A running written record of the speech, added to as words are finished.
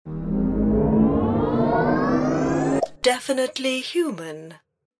definitely human.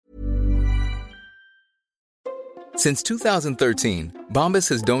 Since 2013, Bombas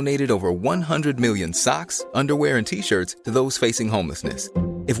has donated over 100 million socks, underwear, and T-shirts to those facing homelessness.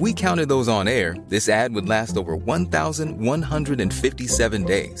 If we counted those on air, this ad would last over 1,157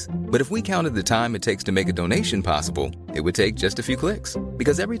 days. But if we counted the time it takes to make a donation possible, it would take just a few clicks.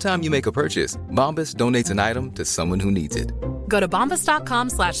 Because every time you make a purchase, Bombas donates an item to someone who needs it. Go to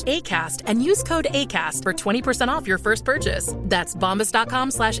bombas.com/ACAST and use code ACAST for 20% off your first purchase. That's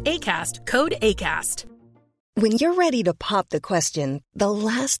bombas.com/ACAST, code ACAST. When you're ready to pop the question, the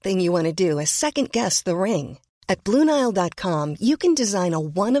last thing you want to do is second-guess the ring. At BlueNile.com, you can design a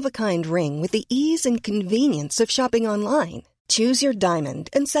one-of-a-kind ring with the ease and convenience of shopping online. Choose your diamond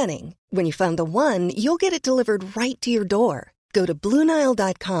and setting. When you find the one, you'll get it delivered right to your door. Go to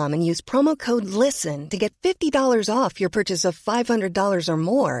BlueNile.com and use promo code LISTEN to get $50 off your purchase of $500 or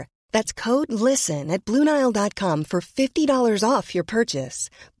more. That's code LISTEN at BlueNile.com for $50 off your purchase.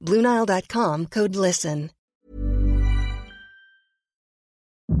 BlueNile.com, code LISTEN.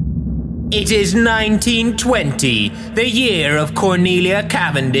 It is 1920, the year of Cornelia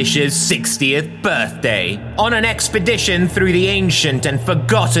Cavendish's 60th birthday. On an expedition through the ancient and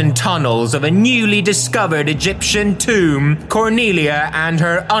forgotten tunnels of a newly discovered Egyptian tomb, Cornelia and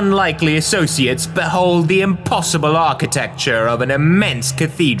her unlikely associates behold the impossible architecture of an immense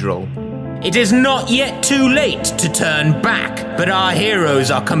cathedral. It is not yet too late to turn back, but our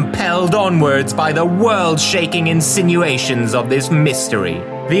heroes are compelled onwards by the world-shaking insinuations of this mystery.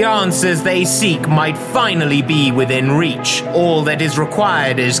 The answers they seek might finally be within reach. All that is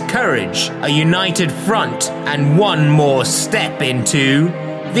required is courage, a united front, and one more step into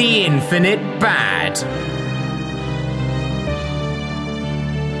the infinite bad.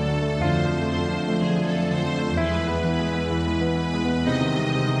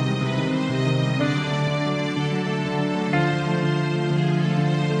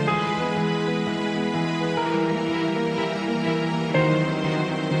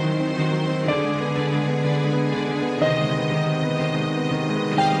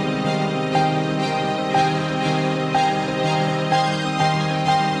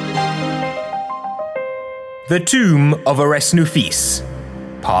 The Tomb of Arensnuphis,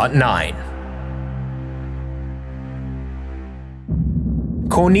 Part 9.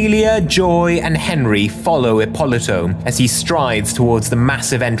 Cornelia, Joy, and Henry follow Ippolito as he strides towards the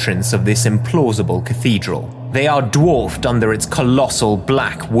massive entrance of this implausible cathedral. They are dwarfed under its colossal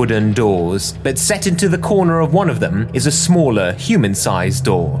black wooden doors, but set into the corner of one of them is a smaller, human-sized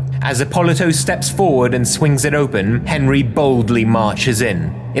door. As Ippolito steps forward and swings it open, Henry boldly marches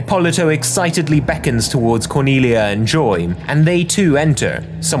in. Ippolito excitedly beckons towards Cornelia and Joy, and they too enter,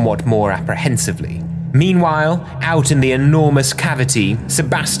 somewhat more apprehensively. Meanwhile, out in the enormous cavity,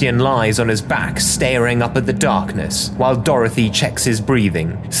 Sebastian lies on his back staring up at the darkness, while Dorothy checks his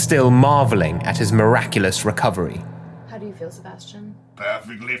breathing, still marveling at his miraculous recovery. How do you feel, Sebastian?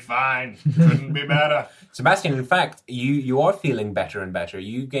 Perfectly fine. Couldn't be better. Sebastian, in fact, you are feeling better and better.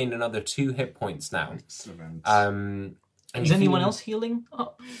 You gained another 2 hit points now. Excellent. Is anyone else healing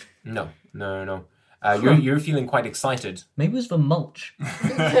up? No. You're feeling quite excited. Maybe it was the mulch.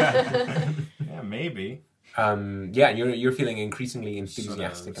 Yeah, maybe. You're feeling increasingly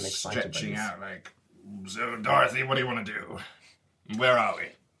enthusiastic and excited. Stretching out like, so Dorothy, what do you want to do? Where are we?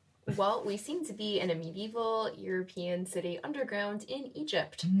 Well, we seem to be in a medieval European city underground in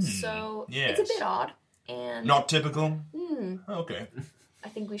Egypt. So yes. It's a bit odd. And not typical? Okay. I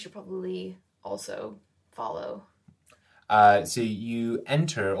think we should probably also follow. So you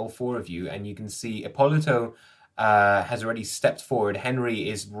enter, all 4 of you, and you can see Ippolito has already stepped forward. Henry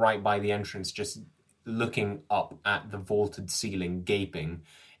is right by the entrance, just looking up at the vaulted ceiling, gaping.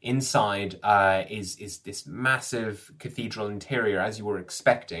 Inside is this massive cathedral interior, as you were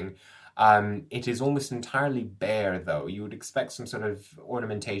expecting. It is almost entirely bare, though. You would expect some sort of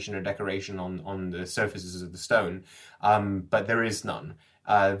ornamentation or decoration on the surfaces of the stone, but there is none.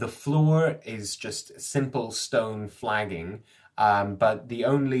 The floor is just simple stone flagging, but the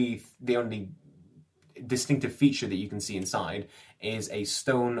only distinctive feature that you can see inside is a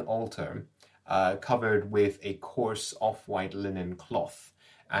stone altar covered with a coarse off-white linen cloth,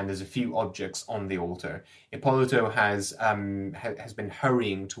 and there's a few objects on the altar. Ippolito has been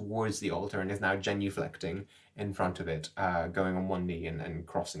hurrying towards the altar and is now genuflecting in front of it, going on one knee and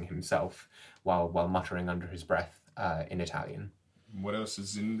crossing himself while muttering under his breath in Italian. What else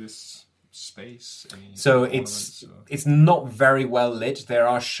is in this space? So it's not very well lit. There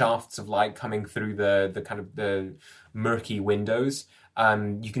are shafts of light coming through the kind of the murky windows,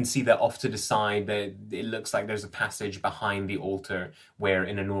 You can see that off to the side, that it looks like there's a passage behind the altar, where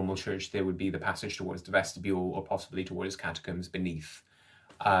in a normal church there would be the passage towards the vestibule or possibly towards catacombs beneath.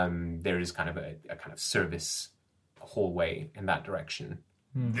 There is kind of a kind of service hallway in that direction.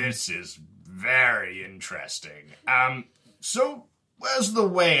 This is very interesting. So where's the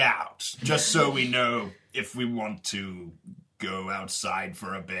way out? Just so we know if we want to go outside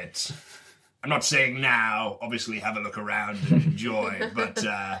for a bit. I'm not saying now, obviously have a look around and enjoy, but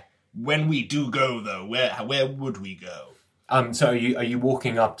when we do go, though, where would we go? So are you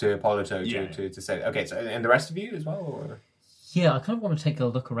walking up to Hippolyto to say, okay, so, and the rest of you as well? Or? Yeah, I kind of want to take a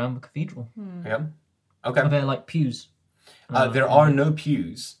look around the cathedral. Yeah. Okay. Are there, like, pews? There are no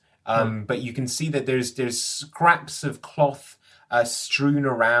pews, but you can see that there's scraps of cloth strewn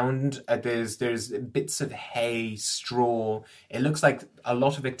around. There's bits of hay, straw. It looks like a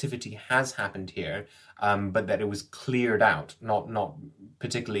lot of activity has happened here, but that it was cleared out, not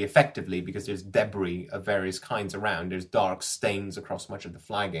particularly effectively, because there's debris of various kinds around. There's dark stains across much of the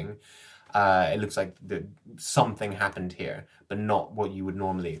flagging. It looks like something happened here, but not what you would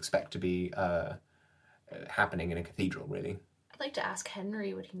normally expect to be happening in a cathedral, really. I'd like to ask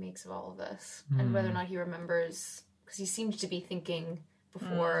Henry what he makes of all of this, and whether or not he remembers, because he seemed to be thinking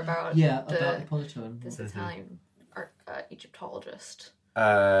before about Hippolyto. this Italian Egyptologist.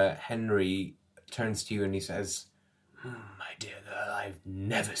 Henry turns to you and he says, my dear girl, I've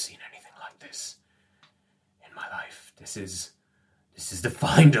never seen anything like this in my life. This is the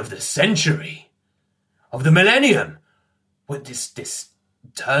find of the century, of the millennium. What this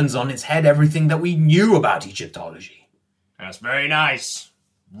turns on its head everything that we knew about Egyptology. That's very nice.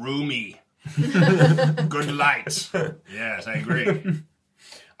 Roomy. Good light. Yes, I agree.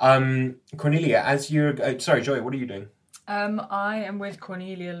 Cornelia, as you're... sorry, Joy, what are you doing? I am with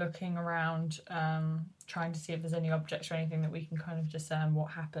Cornelia looking around, trying to see if there's any objects or anything that we can kind of discern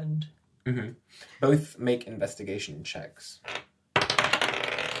what happened. Mm-hmm. Both make investigation checks.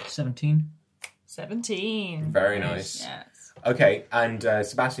 17. Very nice. Yes. Okay, and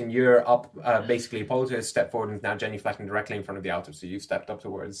Sebastian, you're up. Basically, Hippolyto has stepped forward and is now genuflecting directly in front of the altar, so you've stepped up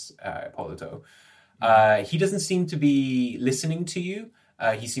towards Hippolyto. He doesn't seem to be listening to you.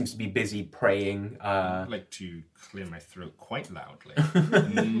 He seems to be busy praying. I'd like to clear my throat quite loudly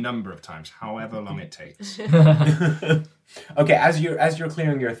a number of times, however long it takes. Okay, as you're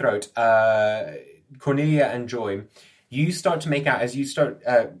clearing your throat, Cornelia and Joy, you start to make out, as you start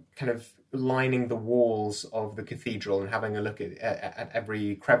kind of lining the walls of the cathedral and having a look at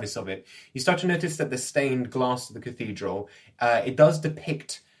every crevice of it, you start to notice that the stained glass of the cathedral, it does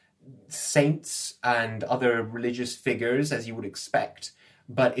depict saints and other religious figures, as you would expect,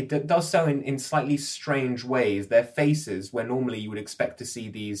 but it does so in slightly strange ways. Their faces, where normally you would expect to see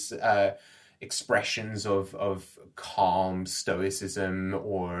these expressions of calm stoicism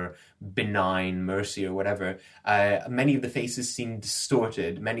or benign mercy or whatever, many of the faces seem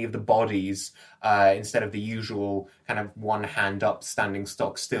distorted. Many of the bodies, instead of the usual kind of one hand up standing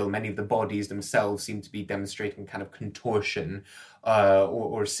stock still, many of the bodies themselves seem to be demonstrating kind of contortion,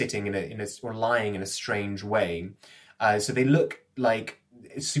 or sitting or lying in a strange way. So they look like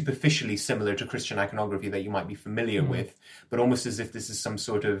superficially similar to Christian iconography that you might be familiar with, but almost as if this is some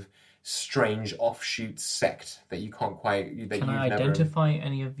sort of strange offshoot sect that you can't quite... Can I identify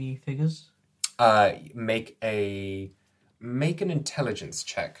any of the figures? Make an intelligence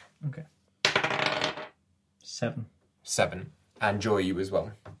check. Okay. 7. And Joy, you as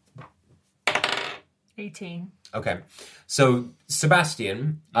well. 18. Okay. So,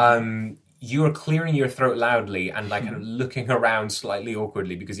 Sebastian, you're clearing your throat loudly and like kind of looking around slightly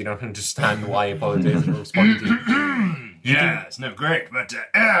awkwardly because you don't understand why Hippolyto isn't responding to you. Yes, no, great, but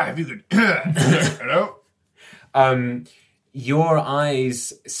if you could... Hello? Your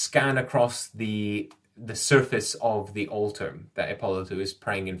eyes scan across the surface of the altar that Hippolyto is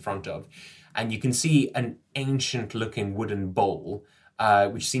praying in front of, and you can see an ancient-looking wooden bowl,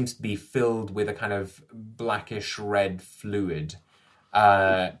 which seems to be filled with a kind of blackish red fluid.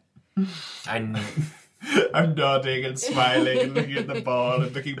 And I'm nodding and smiling and looking at the ball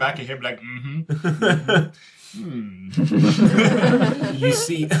and looking back at him like, You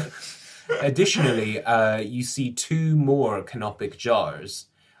see, additionally, you see 2 more canopic jars.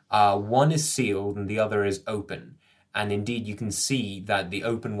 One is sealed and the other is open. And indeed, you can see that the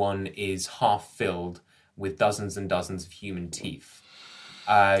open one is half filled with dozens and dozens of human teeth.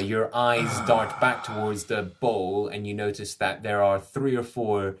 Your eyes dart back towards the bowl and you notice that there are 3 or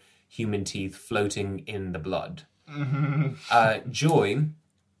 4 human teeth floating in the blood. Joy,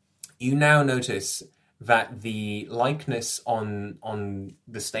 you now notice that the likeness on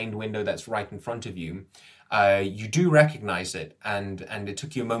the stained window that's right in front of you You do recognize it, and it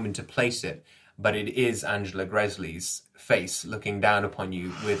took you a moment to place it, but it is Angela Gresley's face looking down upon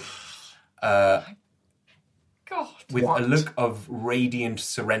you with a look of radiant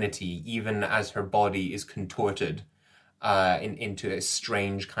serenity, even as her body is contorted into a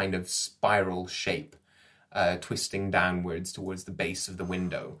strange kind of spiral shape, twisting downwards towards the base of the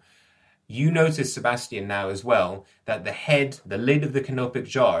window. You notice, Sebastian, now as well, that the lid of the canopic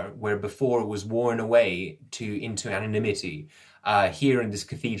jar, where before was worn away into anonymity, here in this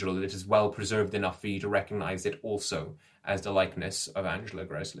cathedral, it is well preserved enough for you to recognize it also as the likeness of Angela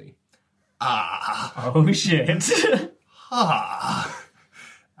Gresley. Ah. Oh, shit.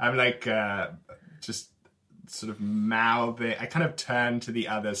 I'm like, just sort of mouthing. I kind of turn to the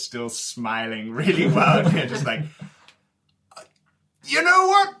others, still smiling really loudly, just like, you know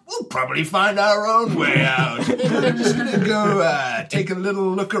what? We'll probably find our own way out. We're just gonna go take a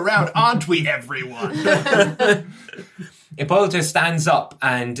little look around, aren't we, everyone? Hippolyta stands up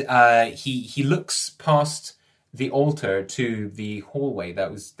and he looks past the altar to the hallway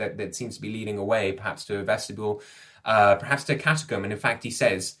that seems to be leading away, perhaps to a vestibule, perhaps to a catacomb, and in fact he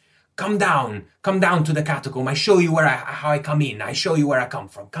says, Come down to the catacomb. I show you how I come in. I show you where I come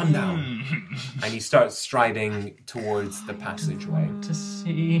from. Come down. And he starts striding towards the passageway. To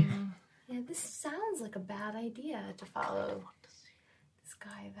see. Yeah, this sounds like a bad idea to follow this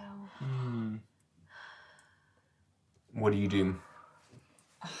guy, though. What do you do?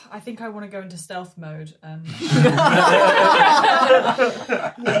 I think I want to go into stealth mode and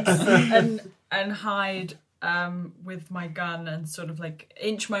and hide with my gun and sort of like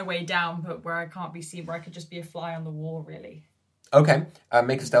inch my way down, but where I can't be seen, where I could just be a fly on the wall, really. Okay,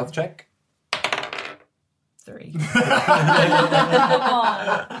 make a stealth check. 3.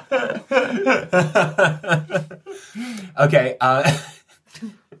 Okay,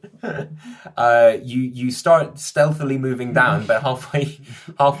 you start stealthily moving down, but halfway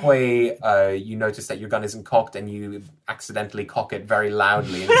you notice that your gun isn't cocked, and you accidentally cock it very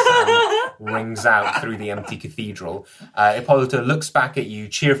loudly, and the sound rings out through the empty cathedral. Hippolyta looks back at you,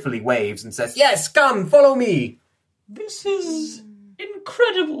 cheerfully waves, and says, "Yes, come, follow me." This is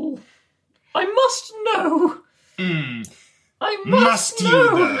incredible. I must know. I must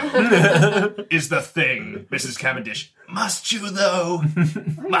know. You, though, is the thing, Mrs. Cavendish. Must you, though?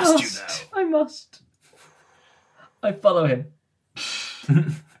 Must you, though? I must. I follow him.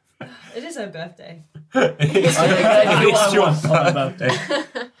 It is her birthday. It's your birthday.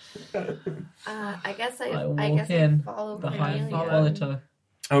 I guess I follow behind Cornelia. Hippolyta.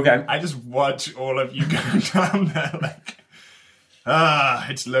 Okay. I just watch all of you go down there like,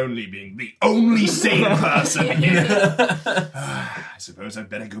 it's lonely being the only sane person here. I suppose I'd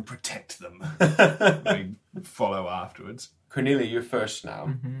better go protect them. I follow afterwards. Cornelia, you're first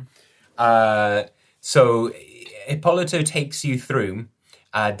now. So Hippolyta takes you through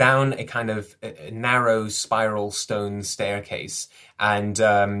down a kind of narrow spiral stone staircase, and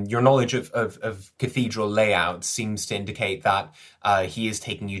your knowledge of cathedral layout seems to indicate that he is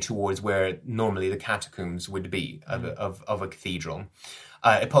taking you towards where normally the catacombs would be of a cathedral.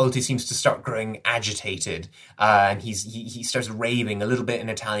 Hippolyta seems to start growing agitated, and he starts raving a little bit in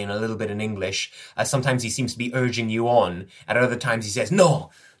Italian, a little bit in English. Sometimes he seems to be urging you on, and at other times he says, No,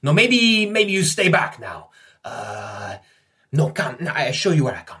 maybe you stay back now. No, I show you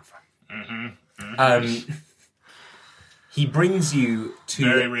where I come from. He brings you to...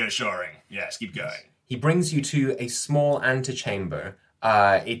 Very reassuring. Yes, keep going. He brings you to a small antechamber.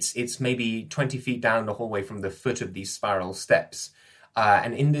 It's maybe 20 feet down the hallway from the foot of these spiral steps.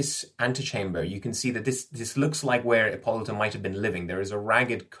 And in this antechamber, you can see that this looks like where Hippolyta might have been living. There is a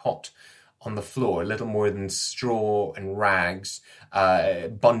ragged cot on the floor, little more than straw and rags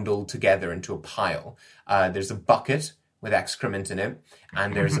bundled together into a pile. There's a bucket with excrement in it,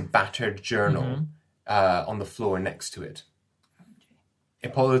 and there's a battered journal on the floor next to it.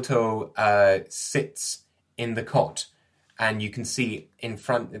 Hippolyta sits in the cot, and you can see in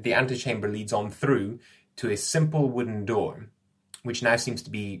front, the antechamber leads on through to a simple wooden door, which now seems to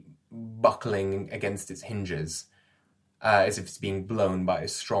be buckling against its hinges, as if it's being blown by a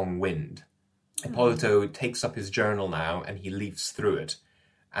strong wind. Hippolyta takes up his journal now, and he leafs through it.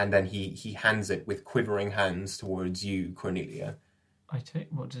 And then he hands it with quivering hands towards you, Cornelia. What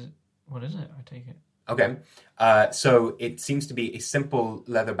is it? I take it. Okay. So it seems to be a simple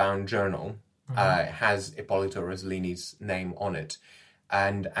leather-bound journal. It has Ippolito Rossellini's name on it.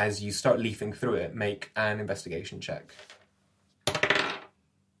 And as you start leafing through it, make an investigation check.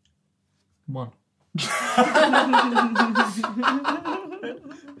 1.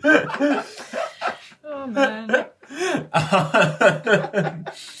 Oh, man.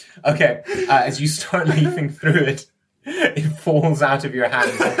 Okay, as you start leafing through it, it falls out of your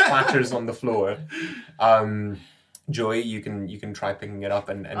hands and clatters on the floor. Joy, you can try picking it up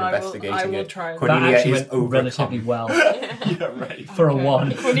and investigating I will it. try. Cornelia That actually is went overcome. relatively well Yeah, right. for a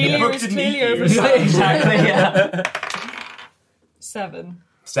 1. Cornelia Book is didn't clearly eat you. oversized. Exactly, yeah. 7.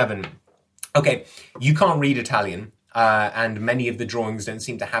 7. Okay, you can't read Italian, and many of the drawings don't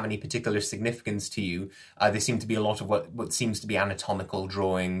seem to have any particular significance to you. They seem to be a lot of what seems to be anatomical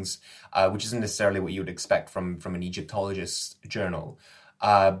drawings, which isn't necessarily what you would expect from an Egyptologist's journal.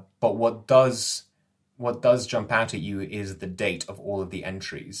 But what does jump out at you is the date of all of the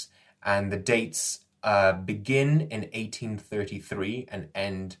entries. And the dates begin in 1833 and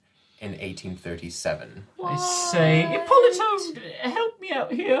end in 1837. I say, Ippolito, help me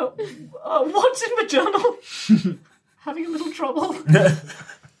out here. What's in the journal? Having a little trouble.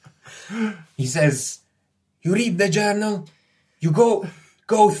 He says, you read the journal, you go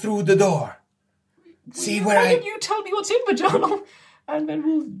through the door. See where Why don't you tell me what's in the journal? And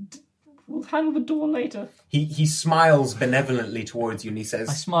then we'll handle the door later. He smiles benevolently towards you and he I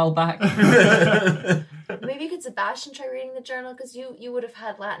says, smile back. Maybe could Sebastian try reading the journal, because you would have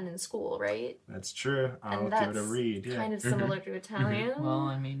had Latin in school, right? That's true. I'll And give it that's a read. Yeah. kind of similar to Italian. Well,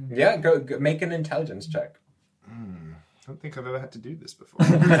 I mean... yeah, go make an intelligence check. I don't think I've ever had to do this before.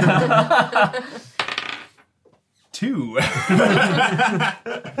 2.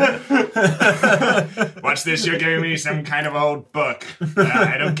 Watch this, you're giving me some kind of old book.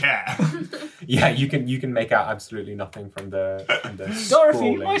 I don't care. Yeah, you can make out absolutely nothing from the Dorothy,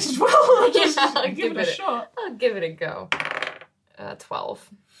 you scrawling. might as well just I'll give it a shot. I'll give it a go. 12.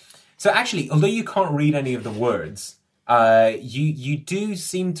 So actually, although you can't read any of the words, you do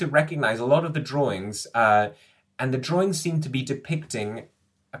seem to recognize a lot of the drawings, and the drawings seem to be depicting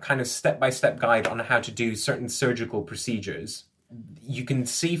a kind of step-by-step guide on how to do certain surgical procedures. You can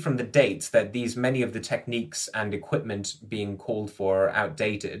see from the dates that many of the techniques and equipment being called for are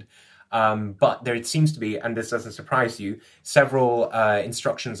outdated. But there seems to be, and this doesn't surprise you, several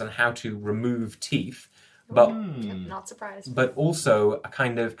instructions on how to remove teeth, but Not surprised. but also a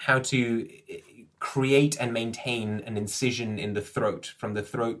kind of how to create and maintain an incision in the throat, from the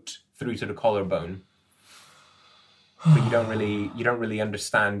throat through to the collarbone. But you don't really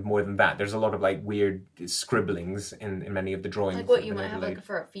understand more than that. There's a lot of like weird scribblings in many of the drawings. Like what that you have might been have overlaid. like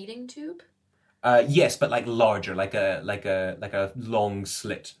for a feeding tube? Yes, but like larger, like a long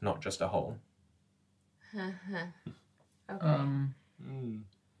slit, not just a hole. Okay.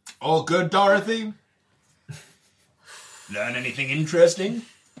 All good, Dorothy? Learn anything interesting?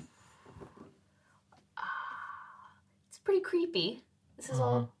 It's pretty creepy. This is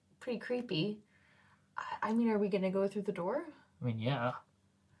all pretty creepy. I mean, are we going to go through the door? I mean, yeah.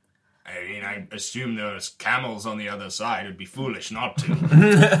 I mean, I assume there's camels on the other side. It'd be foolish not to.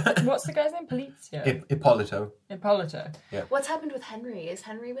 What's the guy's name? Polizio? Ippolito. Ippolito. What's happened with Henry? Is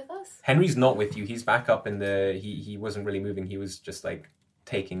Henry with us? Henry's not with you. He's back up in the... He wasn't really moving. He was just like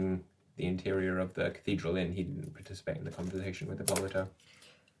taking the interior of the cathedral in. He didn't participate in the conversation with Ippolito.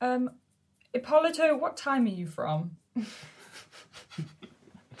 Ippolito, what time are you from?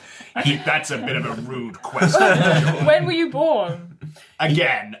 That's a bit of a rude question. When were you born?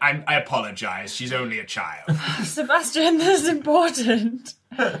 Again, I apologize. She's only a child. Sebastian, this is important.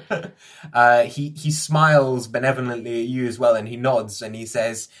 He smiles benevolently at you as well, and he nods and he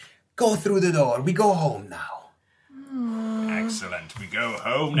says, "Go through the door. We go home now." Excellent. We go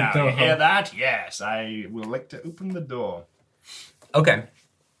home now. go You hear home. that? Yes, I will like to open the door. Okay,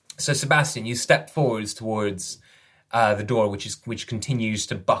 so Sebastian, you step forwards towards the door, which continues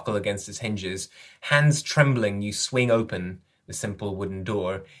to buckle against its hinges. Hands trembling, you swing open the simple wooden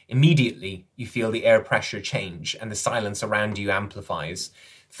door. Immediately, you feel the air pressure change, and the silence around you amplifies.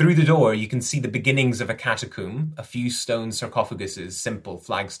 Through the door, you can see the beginnings of a catacomb, a few stone sarcophaguses, simple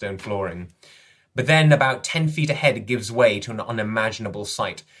flagstone flooring. But then, about 10 feet ahead, it gives way to an unimaginable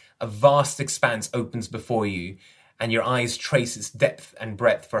sight. A vast expanse opens before you, and your eyes trace its depth and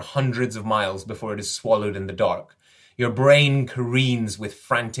breadth for hundreds of miles before it is swallowed in the dark. Your brain careens with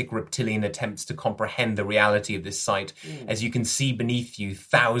frantic reptilian attempts to comprehend the reality of this sight, as you can see beneath you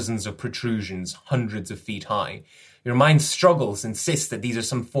thousands of protrusions, hundreds of feet high. Your mind struggles, insists that these are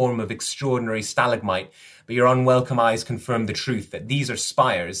some form of extraordinary stalagmite, but your unwelcome eyes confirm the truth that these are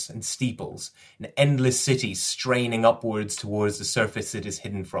spires and steeples, an endless city straining upwards towards the surface it is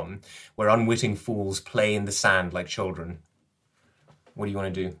hidden from, where unwitting fools play in the sand like children. What do you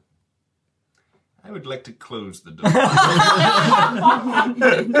want to do? I would like to close the door.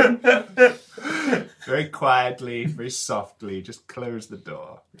 Very quietly, very softly, just close the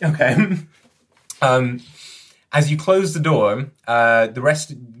door. Okay. As you close the door, the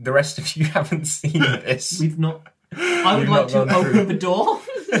rest of you haven't seen this. We've not. I would like to open the door.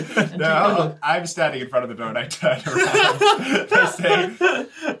 No, I'm standing in front of the door and I turn around. I say,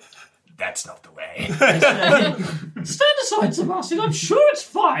 that's not the way. Stand aside, Sebastian. I'm sure it's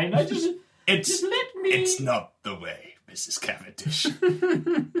fine. Just let me. It's not the way, Mrs. Cavendish.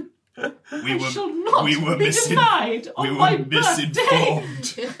 We were misinformed,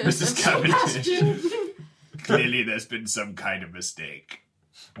 Mrs. Cavendish. Clearly, there's been some kind of mistake.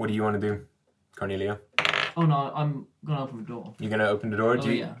 What do you want to do, Cornelia? Oh no, I'm gonna open the door. You're gonna open the door? Oh,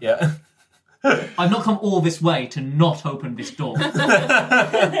 yeah. Yeah. I've not come all this way to not open this door.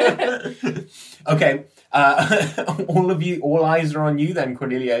 Okay. All eyes are on you then,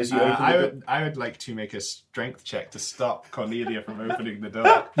 Cornelia, as you open the door. I would like to make a strength check to stop Cornelia from opening the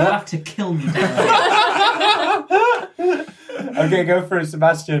door. You have to kill me, Darren. Okay, go for it,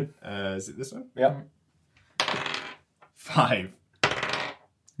 Sebastian. Is it this one? Yeah. 5.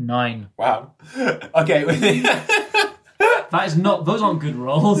 9. Wow. Okay. That is not. Those aren't good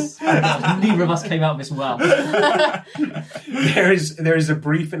rolls. Neither of us came out of this well. There is a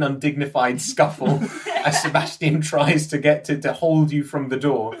brief and undignified scuffle as Sebastian tries to get to hold you from the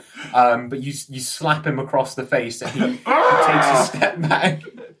door, but you slap him across the face and he takes a step back.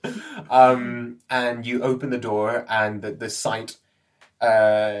 And you open the door and the sight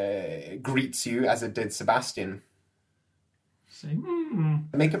greets you as it did Sebastian.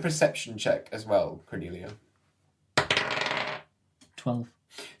 Make a perception check as well, Cornelia. 12.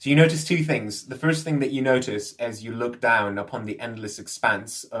 So you notice two things. The first thing that you notice as you look down upon the endless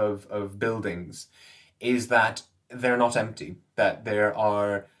expanse of buildings is that they're not empty. That there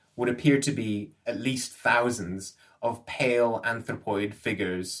are what appear to be at least thousands of pale anthropoid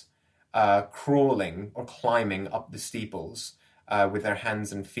figures crawling or climbing up the steeples with their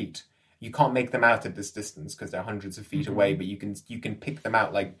hands and feet. You can't make them out at this distance because they're hundreds of feet away, but you can pick them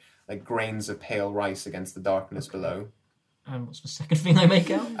out like grains of pale rice against the darkness below. And what's the second thing I make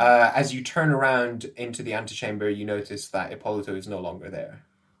out? As you turn around into the antechamber, you notice that Hippolyto is no longer there.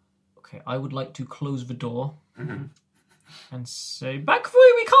 Okay, I would like to close the door and say, "Back the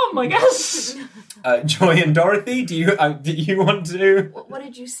way we come," I guess. Joy and Dorothy, do you want to? What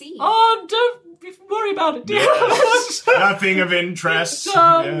did you see? Oh, don't worry about it, dear. Yes. Nothing of interest.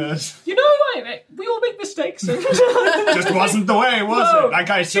 Yes. You know, we all make mistakes. And just wasn't the way, was it?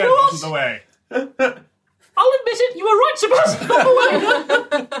 Like I said, wasn't the way. I'll admit it, you were right, Sebastian.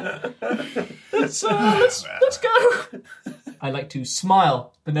 Let's go. I like to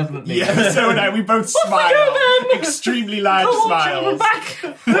smile benevolently. Yeah, so and I, we both smile. We go, then. Extremely large smiles. Back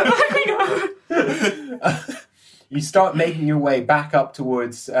we go. You start making your way back up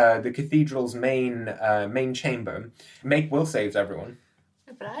towards the cathedral's main chamber. Make will saves, everyone.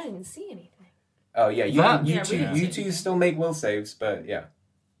 But I didn't see anything. Oh yeah, you two still make will saves, but yeah.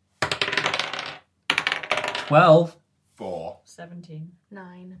 12. 4. 17.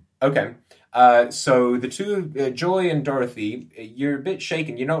 9. Okay. So the two, Joy and Dorothy, you're a bit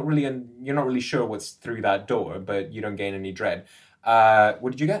shaken. You're not really sure what's through that door, but you don't gain any dread.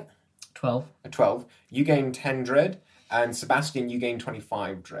 What did you get? 12. A 12. You gain 10 dread, and Sebastian, you gain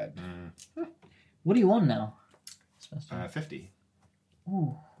 25 dread. What are you on now, Sebastian? 50.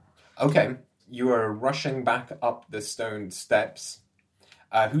 Ooh. Okay. You are rushing back up the stone steps.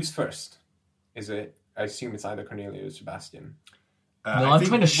 Who's first? Is it? I assume it's either Cornelia or Sebastian. No, I'm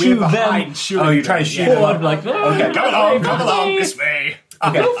trying to shoot them. Oh, you're trying to shoot them? I'm like, okay, come along this way.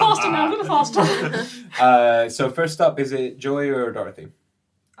 Okay. A little faster now, a little faster. So first up, is it Joy or Dorothy?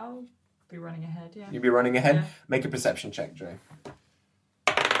 I'll be running ahead, yeah. You'll be running ahead? Yeah. Make a perception check, Joy.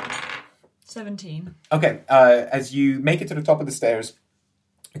 17. Okay, as you make it to the top of the stairs,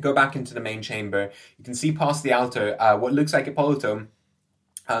 go back into the main chamber, you can see past the altar what looks like Hippolyto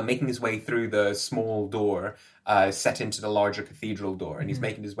making his way through the small door set into the larger cathedral door, and he's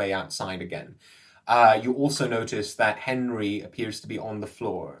making his way outside again. You also notice that Henry appears to be on the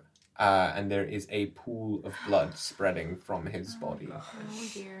floor, and there is a pool of blood spreading from his body. Oh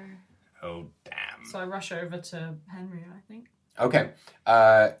dear. Oh, damn. So I rush over to Henry, I think. Okay.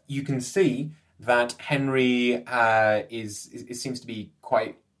 You can see that Henry seems to be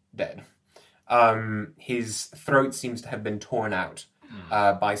quite dead. His throat seems to have been torn out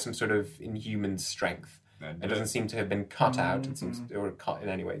by some sort of inhuman strength. It doesn't seem to have been cut out. It seems, or cut in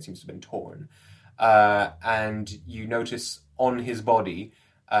any way. It seems to have been torn. And you notice on his body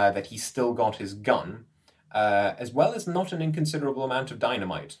that he's still got his gun, as well as not an inconsiderable amount of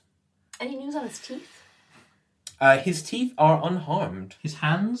dynamite. Any news on his teeth? His teeth are unharmed. His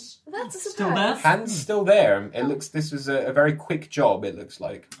hands? That's a surprise. Still there? Hands still there. It looks. This was a very quick job. It looks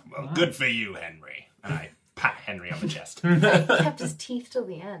like. Well, good for you, Henry. And I pat Henry on the chest. He kept his teeth till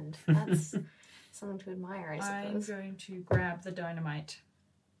the end. That's something to admire, I suppose. I'm going to grab the dynamite.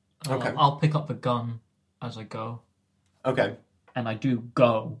 Okay. I'll pick up the gun as I go. Okay. And I do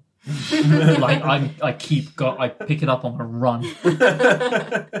go. Like I pick it up on a run.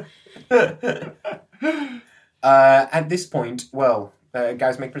 At this point,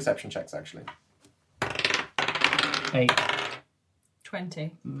 guys, make perception checks, actually. 8.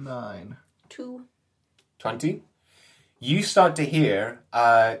 20. 9. 2. 20. You start to hear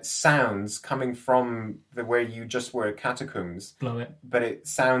sounds coming from where you just were, catacombs. Blow it. But it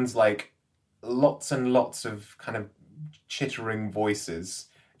sounds like lots and lots of kind of chittering voices,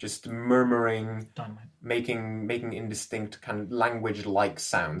 just murmuring, Dynamite. making indistinct kind of language-like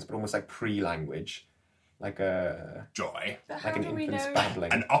sounds, but almost like pre-language. Like a... Joy. Like an infant's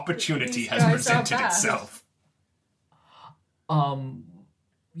babbling. An opportunity These has guys presented are bad. itself.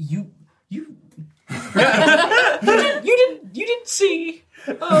 You didn't see.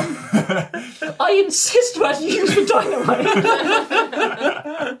 I insist that you use the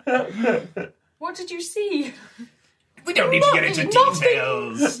dynamite. What did you see? We don't need to get into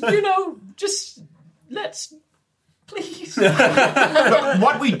details. Just let's... Please. But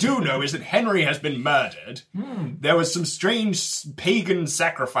what we do know is that Henry has been murdered. There was some strange pagan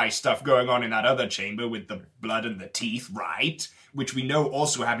sacrifice stuff going on in that other chamber with the blood and the teeth, right? Which we know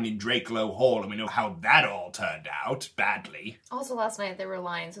also happened in Drakelow Hall, and we know how that all turned out, badly. Also last night there were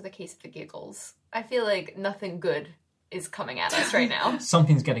lines with a case of the giggles. I feel like nothing good is coming at us right now.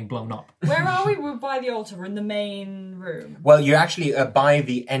 Something's getting blown up. Where are we? We're by the altar. We're in the main room. Well, you're actually by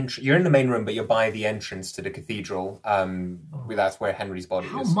the entrance. You're in the main room, but you're by the entrance to the cathedral. That's where Henry's body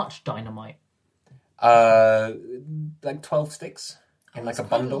How is. much dynamite? Like 12 sticks in like a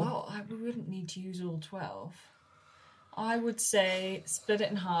bundle. Quite a lot. We wouldn't need to use all 12. I would say split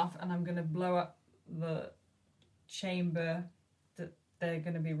it in half, and I'm going to blow up the chamber that they're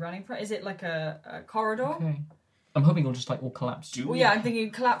going to be running from. Is it like a corridor? Okay. I'm hoping it'll just all collapse. I'm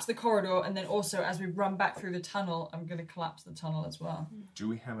thinking collapse the corridor, and then also as we run back through the tunnel, I'm going to collapse the tunnel as well. Do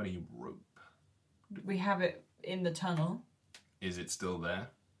we have any rope? We have it in the tunnel. Is it still there?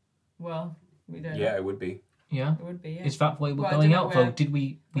 Well, we don't. Yeah, it would be. Yeah? It would be, yeah. Is that why we're Well, I going don't know out, where- though? Did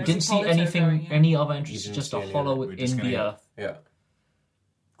we where's didn't the see Polito anything, going, yeah? any other entrance, didn't just see a any hollow other. in the earth. Yeah.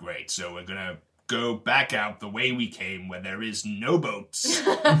 Great, so we're gonna go back out the way we came, where there is no boats,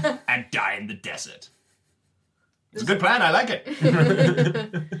 and die in the desert. It's a good plan, I like it.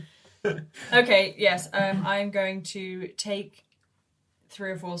 Okay, yes. I'm going to take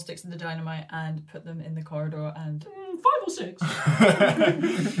 3 or 4 sticks of the dynamite and put them in the corridor and... 5 or 6. 5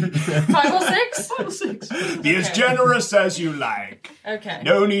 or 6? 5 or 6. Be as generous as you like. Okay.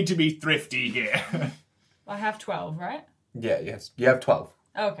 No need to be thrifty here. I have 12, right? Yeah, yes. You have 12.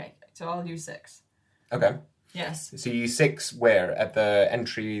 Okay, so I'll use 6. Okay. Yes. So you 6 where? At the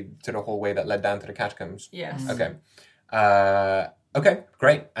entry to the hallway that led down to the catacombs? Yes. Okay. Okay,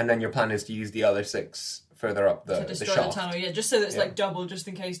 great. And then your plan is to use the other 6 further up the To destroy shaft. the tunnel, yeah, just so that it's like double, just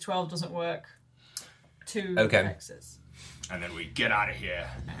in case 12 doesn't work. 2 exits. And then we get out of here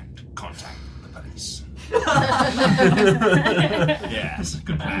and contact the police. Yes,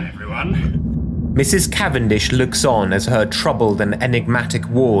 good plan, everyone. Mrs. Cavendish looks on as her troubled and enigmatic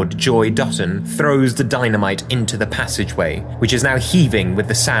ward, Joy Dutton, throws the dynamite into the passageway, which is now heaving with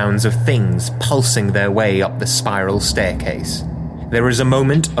the sounds of things pulsing their way up the spiral staircase. There is a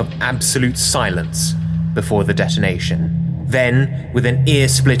moment of absolute silence before the detonation. Then, with an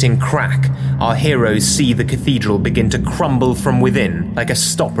ear-splitting crack, our heroes see the cathedral begin to crumble from within, like a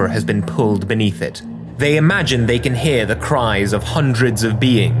stopper has been pulled beneath it. They imagine they can hear the cries of hundreds of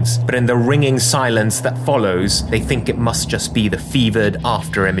beings, but in the ringing silence that follows, they think it must just be the fevered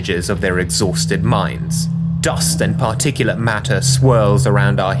after-images of their exhausted minds. Dust and particulate matter swirls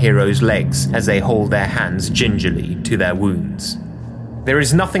around our heroes' legs as they hold their hands gingerly to their wounds. There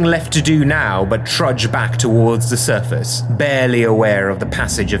is nothing left to do now but trudge back towards the surface, barely aware of the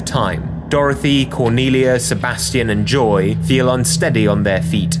passage of time. Dorothy, Cornelia, Sebastian, and Joy feel unsteady on their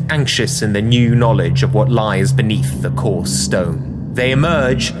feet, anxious in the new knowledge of what lies beneath the coarse stone. They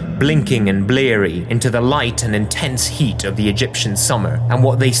emerge, blinking and bleary, into the light and intense heat of the Egyptian summer, and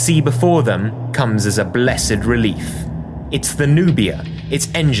what they see before them comes as a blessed relief. It's the Nubia, its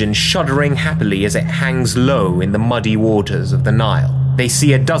engine shuddering happily as it hangs low in the muddy waters of the Nile. They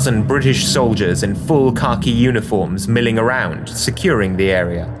see a dozen British soldiers in full khaki uniforms milling around, securing the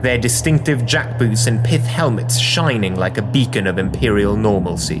area, their distinctive jackboots and pith helmets shining like a beacon of imperial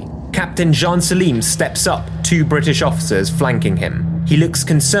normalcy. Captain Jean Salim steps up, 2 British officers flanking him. He looks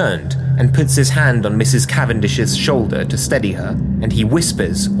concerned, and puts his hand on Mrs. Cavendish's shoulder to steady her, and he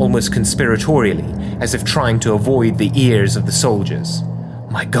whispers almost conspiratorially, as if trying to avoid the ears of the soldiers.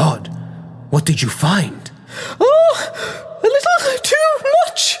 "My God, what did you find?" Oh, a little too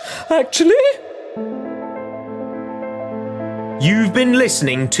much, actually. You've been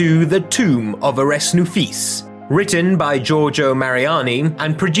listening to The Tomb of Arensnuphis, written by Giorgio Mariani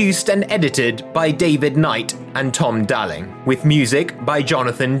and produced and edited by David Knight and Tom Dalling, with music by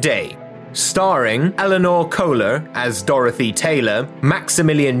Jonathan Day. Starring Eleanor Kohler as Dorothy Taylor,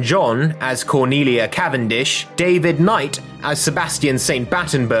 Maximilian John as Cornelia Cavendish, David Knight as Sebastian St.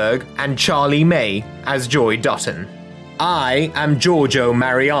 Battenberg, and Charlie May as Joy Dutton. I am Giorgio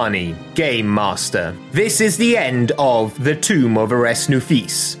Mariani, Game Master. This is the end of The Tomb of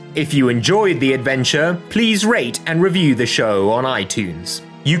Arensnuphis. If you enjoyed the adventure, please rate and review the show on iTunes.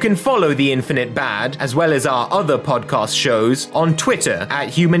 You can follow The Infinite Bad, as well as our other podcast shows, on Twitter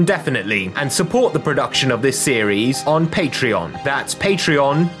 @HumanDefinitely, and support the production of this series on Patreon. That's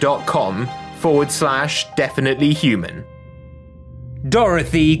patreon.com/definitelyhuman.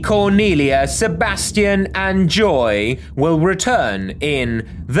 Dorothy, Cornelia, Sebastian, and Joy will return in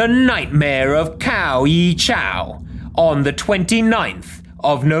The Nightmare of Cow Yi Chow on the 29th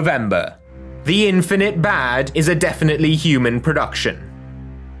of November. The Infinite Bad is a Definitely Human production.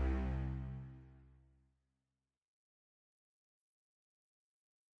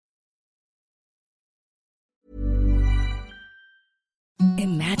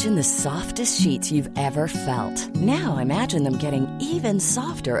 Imagine the softest sheets you've ever felt. Now imagine them getting even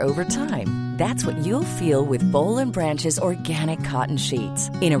softer over time. That's what you'll feel with Boll & Branch's organic cotton sheets.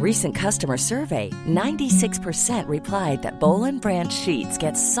 In a recent customer survey, 96% replied that Boll & Branch sheets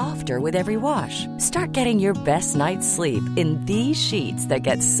get softer with every wash. Start getting your best night's sleep in these sheets that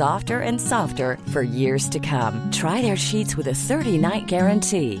get softer and softer for years to come. Try their sheets with a 30-night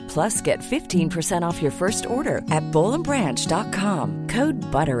guarantee. Plus, get 15% off your first order at bollandbranch.com.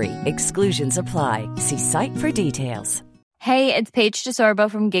 Code BUTTERY. Exclusions apply. See site for details. Hey, it's Paige DeSorbo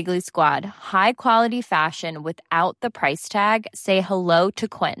from Giggly Squad. High quality fashion without the price tag. Say hello to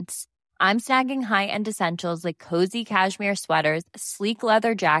Quince. I'm snagging high-end essentials like cozy cashmere sweaters, sleek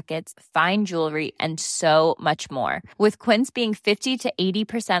leather jackets, fine jewelry, and so much more. With Quince being 50 to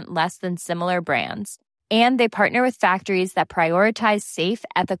 80% less than similar brands. And they partner with factories that prioritize safe,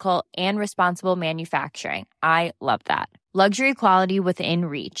 ethical, and responsible manufacturing. I love that. Luxury quality within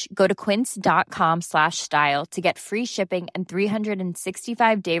reach. Go to quince.com/style to get free shipping and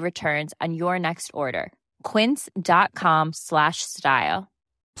 365-day returns on your next order. Quince.com/style.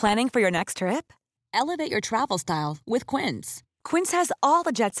 Planning for your next trip? Elevate your travel style with Quince. Quince has all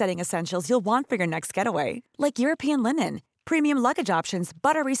the jet-setting essentials you'll want for your next getaway, like European linen, premium luggage options,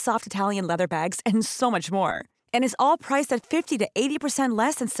 buttery soft Italian leather bags, and so much more. And is all priced at 50 to 80%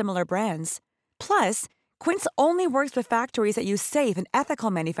 less than similar brands. Plus, Quince only works with factories that use safe and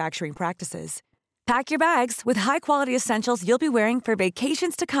ethical manufacturing practices. Pack your bags with high-quality essentials you'll be wearing for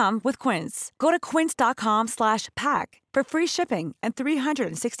vacations to come with Quince. Go to quince.com/pack for free shipping and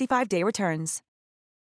 365-day returns.